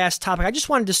to our last topic. I just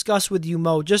want to discuss with you,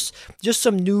 Mo, just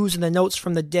some news and the notes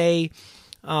from the day.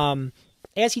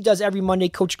 As he does every Monday,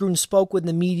 Coach Gruden spoke with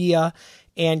the media,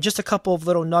 and just a couple of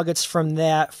little nuggets from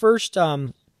that. First, I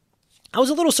was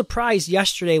a little surprised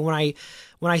yesterday when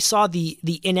I saw the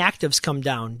inactives come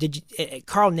down.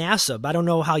 Carl Nassib, I don't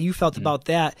know how you felt about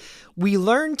that. We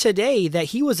learned today that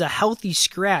he was a healthy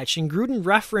scratch, and Gruden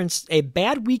referenced a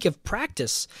bad week of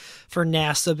practice for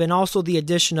Nassib, and also the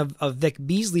addition of Vic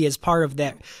Beasley as part of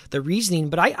the reasoning.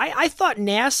 But I thought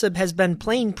Nassib has been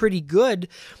playing pretty good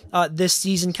this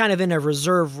season, kind of in a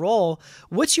reserve role.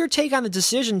 What's your take on the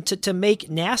decision to make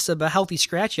Nassib a healthy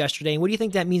scratch yesterday, and what do you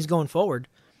think that means going forward?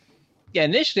 Yeah,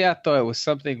 initially I thought it was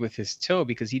something with his toe,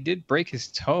 because he did break his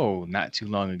toe not too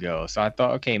long ago. So I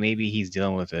thought, okay, maybe he's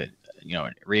dealing with a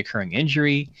reoccurring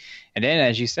injury. And then,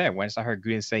 as you said, once I heard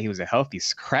Gruden say he was a healthy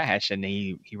scratch, and then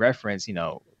he referenced,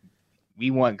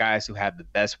 we want guys who have the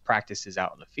best practices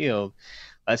out in the field.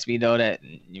 Lets me know that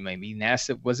maybe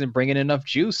Nassib wasn't bringing enough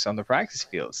juice on the practice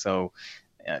field. So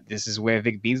this is where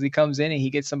Vic Beasley comes in and he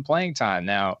gets some playing time.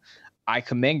 Now, I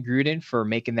commend Gruden for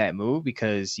making that move,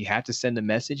 because you have to send a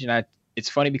message. And it's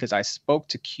funny because I spoke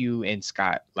to Q and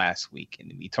Scott last week,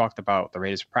 and we talked about the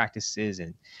Raiders practices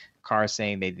and Carr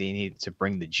saying they needed to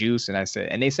bring the juice.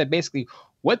 And they said basically,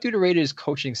 what do the Raiders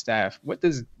coaching staff, what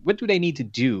do they need to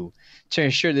do to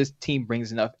ensure this team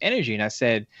brings enough energy? And I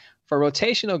said, for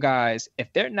rotational guys,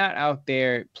 if they're not out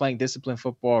there playing disciplined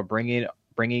football or bringing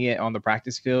it on the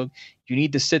practice field, you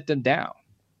need to sit them down.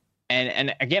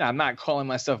 And again, I'm not calling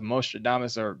myself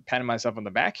Nostradamus or patting myself on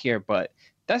the back here, but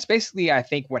that's basically, I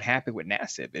think, what happened with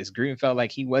Nassib. Is Gruden felt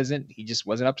like he just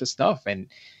wasn't up to snuff, and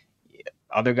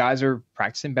other guys are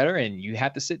practicing better, and you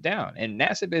have to sit down. And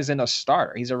Nassib isn't a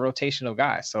starter; he's a rotational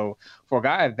guy. So for a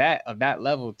guy of that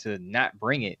level to not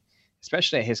bring it,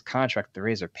 especially at his contract, the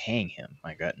Rays are paying him.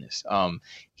 My goodness,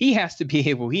 he has to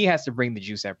bring the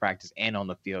juice at practice and on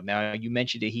the field. Now, you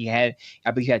mentioned that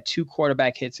I believe he had 2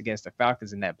 quarterback hits against the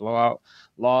Falcons in that blowout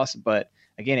loss, but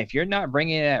again, if you're not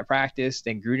bringing it at practice,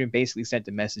 then Gruden basically sent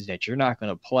the message that you're not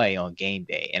going to play on game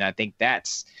day. And I think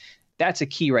that's a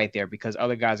key right there, because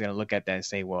other guys are going to look at that and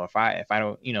say, well, if I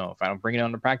don't bring it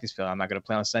on the practice field, I'm not going to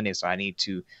play on Sunday. So I need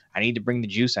to bring the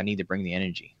juice. I need to bring the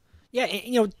energy. Yeah.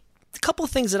 A couple of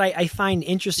things that I find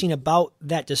interesting about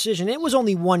that decision. It was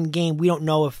only one game. We don't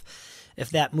know if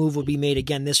that move will be made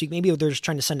again this week. Maybe they're just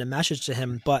trying to send a message to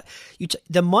him. But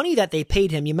the money that they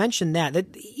paid him, you mentioned that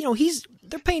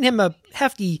they're paying him a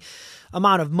hefty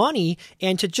amount of money,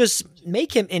 and to just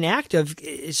make him inactive,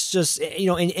 it's just,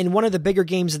 in one of the bigger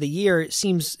games of the year, it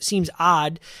seems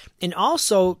odd. And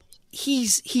also,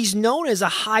 he's known as a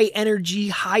high energy,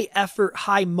 high effort,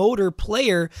 high motor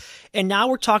player, and now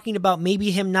we're talking about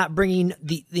maybe him not bringing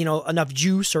the enough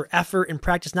juice or effort in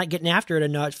practice, not getting after it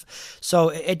enough. So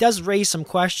it does raise some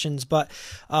questions. But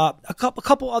a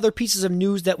couple other pieces of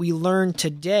news that we learned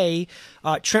today: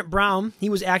 Trent Brown, he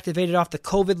was activated off the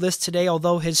COVID list today,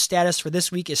 although his status for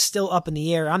this week is still up in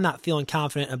the air. I'm not feeling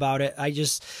confident about it. I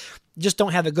just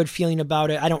don't have a good feeling about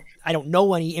it. I don't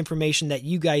know any information that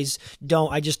you guys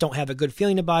don't. I just don't have a good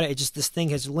feeling about it. It's just this thing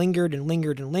has lingered and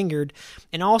lingered and lingered.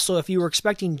 And also, if you were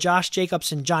expecting Josh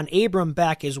Jacobs and John Abram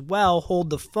back as well, hold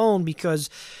the phone, because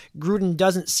Gruden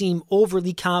doesn't seem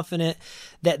overly confident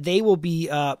that they will be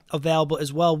available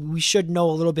as well. We should know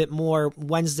a little bit more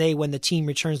Wednesday when the team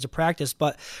returns to practice.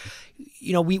 But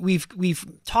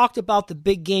we've talked about the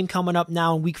big game coming up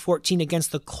now in Week 14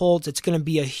 against the Colts. It's going to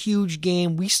be a huge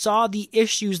game. We saw the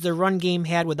issues the run game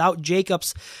had without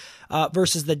Jacobs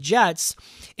versus the Jets.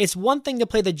 It's one thing to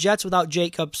play the Jets without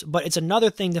Jacobs, but it's another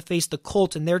thing to face the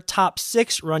Colts and their top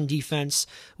 6 run defense.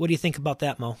 What do you think about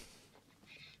that, Mo?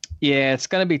 Yeah, it's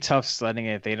going to be tough sledding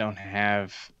if they don't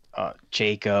have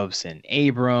Jacobs and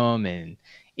Abram, and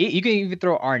you can even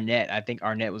throw Arnett. I think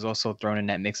Arnett was also thrown in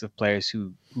that mix of players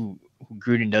who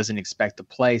Gruden doesn't expect to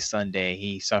play Sunday.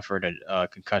 He suffered a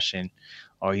concussion,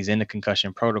 or he's in the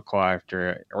concussion protocol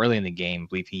after early in the game. I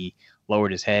believe he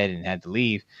lowered his head and had to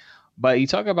leave. But you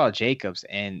talk about Jacobs,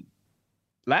 and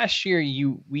last year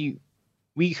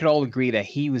we could all agree that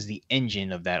he was the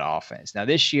engine of that offense. Now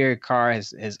this year, Carr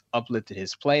has uplifted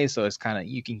his play, so it's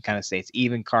you can say it's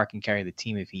even. Carr can carry the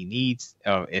team if he needs,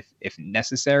 if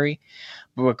necessary.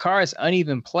 But with Carr's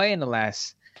uneven play in the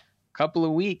last couple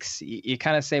of weeks, you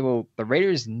kind of say, well, the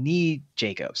Raiders need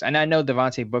Jacobs. And I know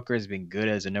Devontae Booker has been good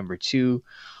as a number 2,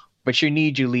 but you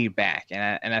need your lead back.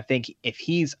 And I think if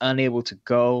he's unable to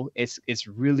go, it's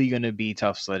really going to be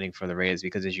tough sledding for the Raiders,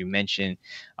 because as you mentioned,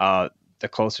 the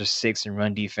Colts are 6th in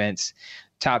run defense,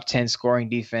 top 10 scoring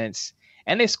defense,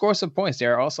 and they score some points.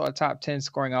 They're also a top 10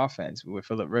 scoring offense with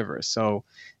Phillip Rivers. So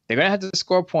they're going to have to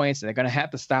score points, and they're going to have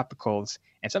to stop the Colts.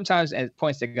 And sometimes at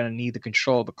points, they're going to need to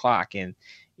control the clock. And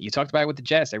you talked about it with the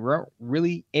Jets. They weren't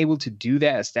really able to do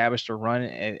that, establish a run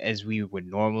as we would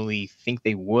normally think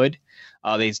they would.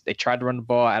 They tried to run the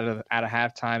ball out of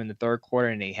halftime in the third quarter,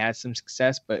 and they had some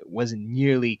success, but it wasn't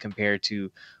nearly compared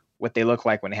to what they look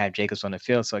like when they have Jacobs on the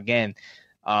field. So again,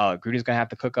 Gruden's going to have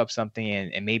to cook up something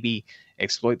and maybe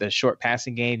exploit the short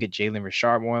passing game, get Jalen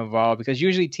Richard more involved, because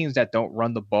usually teams that don't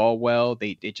run the ball well,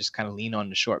 they just kind of lean on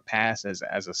the short pass as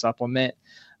a supplement.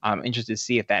 I'm interested to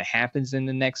see if that happens in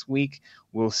the next week.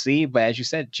 We'll see. But as you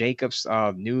said, Jacobs'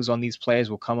 news on these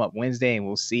players will come up Wednesday, and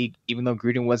we'll see. Even though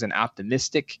Gruden wasn't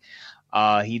optimistic,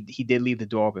 he did leave the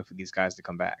door open for these guys to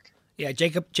come back. Yeah,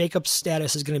 Jacob's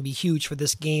status is going to be huge for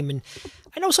this game. And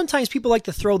I know sometimes people like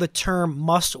to throw the term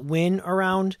must win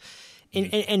around.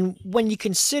 And when you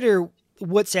consider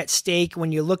what's at stake,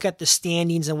 when you look at the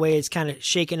standings and the way it's kind of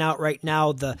shaken out right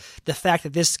now, the fact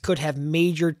that this could have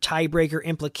major tiebreaker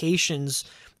implications,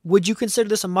 would you consider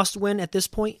this a must win at this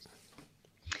point?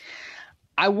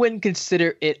 I wouldn't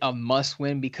consider it a must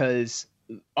win, because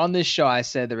on this show I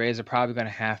said the Raiders are probably going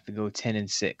to have to go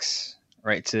 10-6.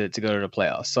 Right, to go to the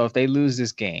playoffs. So if they lose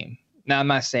this game, now I'm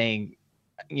not saying,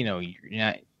 you're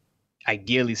not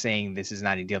ideally saying this is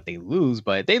not ideal if they lose,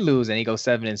 but if they lose and they go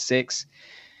 7-6,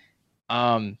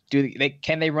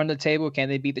 can they run the table? Can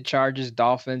they beat the Chargers,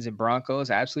 Dolphins, and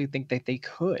Broncos? I absolutely think that they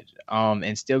could,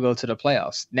 and still go to the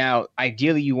playoffs. Now,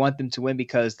 ideally, you want them to win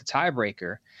because the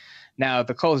tiebreaker. Now, if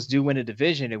the Colts do win a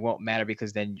division, it won't matter,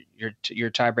 because then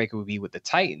your tiebreaker would be with the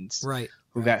Titans, right?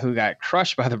 Who got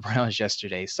crushed by the Browns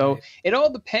yesterday. So It all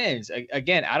depends.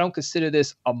 Again, I don't consider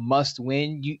this a must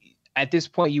win. At this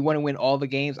point, you want to win all the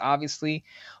games, obviously,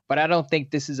 but I don't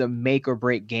think this is a make or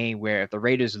break game where if the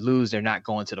Raiders lose, they're not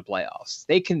going to the playoffs.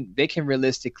 They can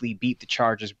realistically beat the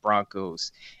Chargers,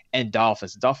 Broncos, and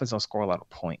Dolphins. The Dolphins don't score a lot of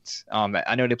points.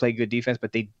 I know they play good defense,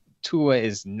 but Tua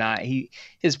is not.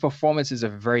 His performances are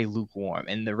very lukewarm,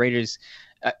 and the Raiders,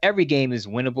 every game is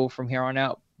winnable from here on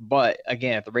out. But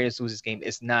again, if the Raiders lose this game,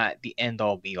 it's not the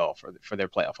end-all be-all for their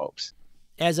playoff hopes.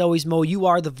 As always, Mo, you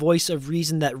are the voice of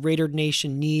reason that Raider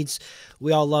Nation needs.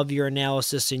 We all love your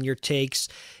analysis and your takes.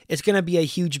 It's going to be a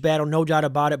huge battle, no doubt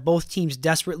about it. Both teams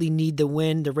desperately need the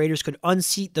win. The Raiders could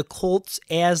unseat the Colts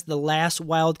as the last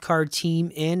wild card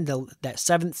team in that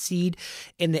 7th seed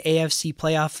in the AFC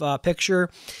playoff picture.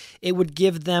 It would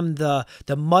give them the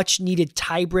much-needed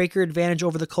tiebreaker advantage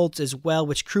over the Colts as well,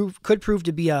 which could prove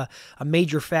to be a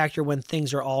major factor when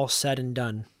things are all said and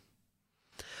done.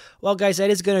 Well, guys, that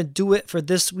is going to do it for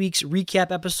this week's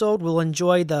recap episode. We'll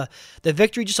enjoy the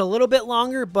victory just a little bit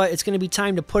longer, but it's going to be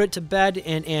time to put it to bed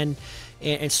and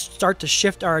start to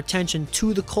shift our attention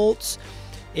to the Colts.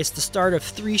 It's the start of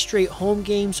 3 straight home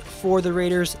games for the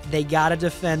Raiders. They got to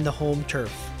defend the home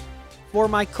turf. For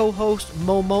my co-host,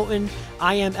 Mo Moten,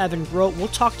 I am Evan Grote. We'll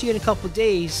talk to you in a couple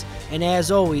days, and as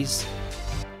always,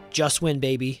 just win,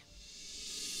 baby.